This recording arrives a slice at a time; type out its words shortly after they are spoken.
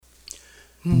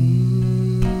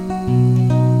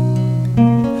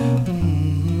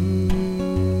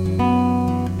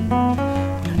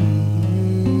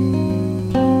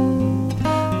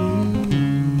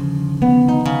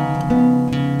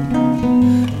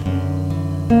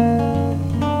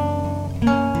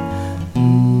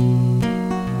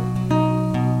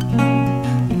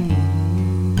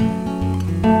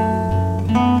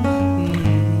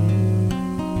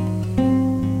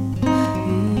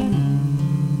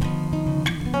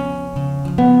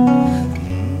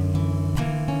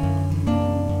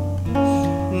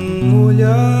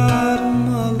Olhar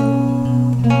uma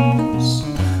luz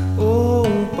ou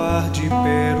um par de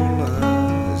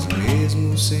pérolas,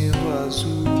 mesmo sendo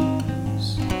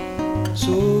azuis,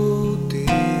 sou teu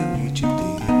e te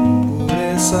devo por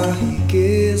essa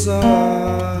riqueza.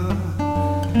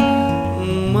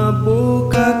 Uma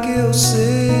boca que eu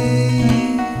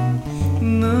sei,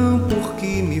 não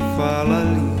porque me fala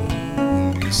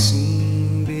lindo, e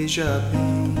sim beija bem.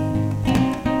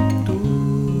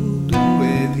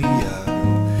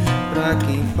 Pra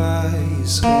quem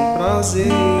faz com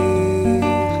prazer,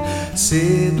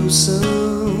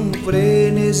 sedução,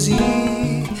 frenesi,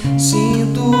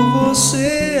 sinto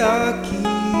você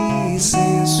aqui,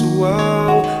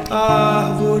 sensual,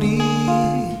 árvore,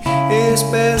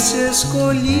 espécie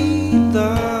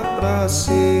escolhida pra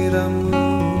ser a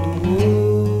mão do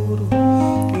ouro,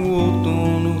 o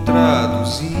outono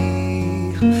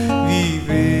traduzir,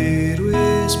 viver o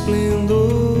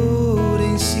esplendor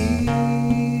em si.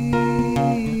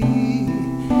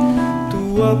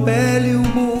 Tua pele, um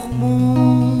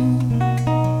bourbon,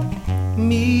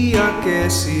 me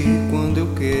aquece quando eu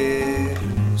quero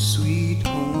sweet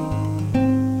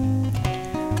home.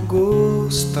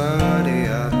 Gostar é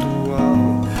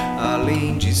atual,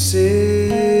 além de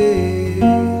ser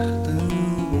tão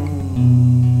bom.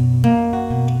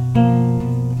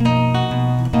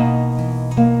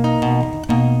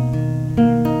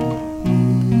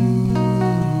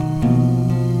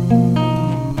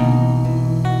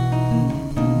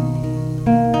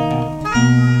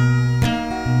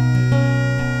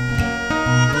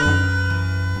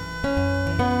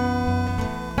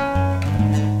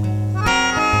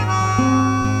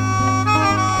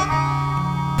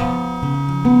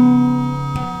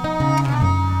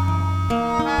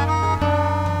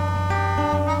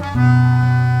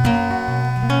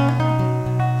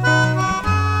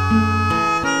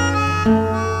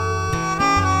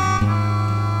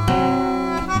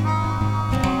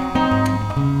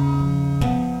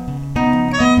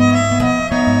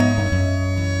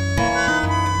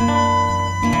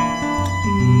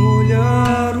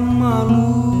 Olhar uma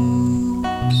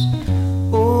luz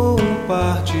ou um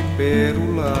par de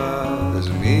pérolas,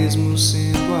 mesmo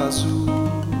sendo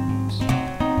azuis,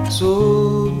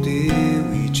 sou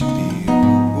teu e te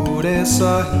devo por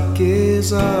essa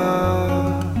riqueza.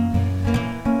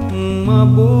 Uma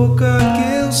boca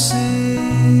que eu sei,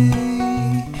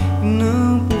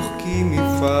 não porque me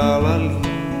fala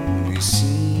lindo, e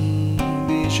sim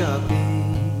beija bem.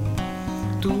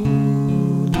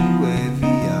 Tudo é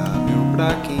viável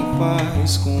pra quem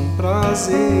faz com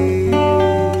prazer,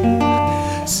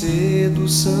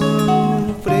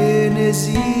 sedução,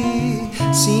 frenesi,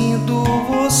 sinto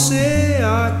você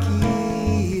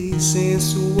aqui,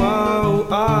 sensual,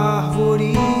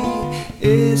 árvore,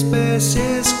 espécie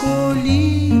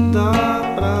escolhida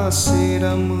pra ser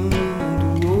a mão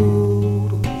do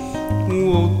ouro, o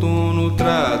outono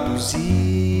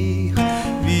traduzir,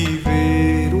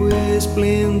 viver o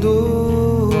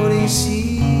esplendor em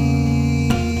si.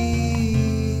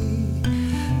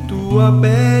 Tua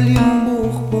pele, um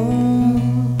bourbon,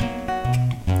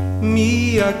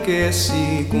 me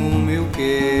aquece como eu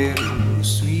quero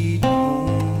sweet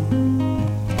home.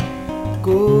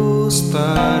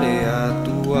 Gostar é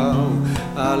atual,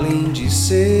 além de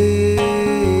ser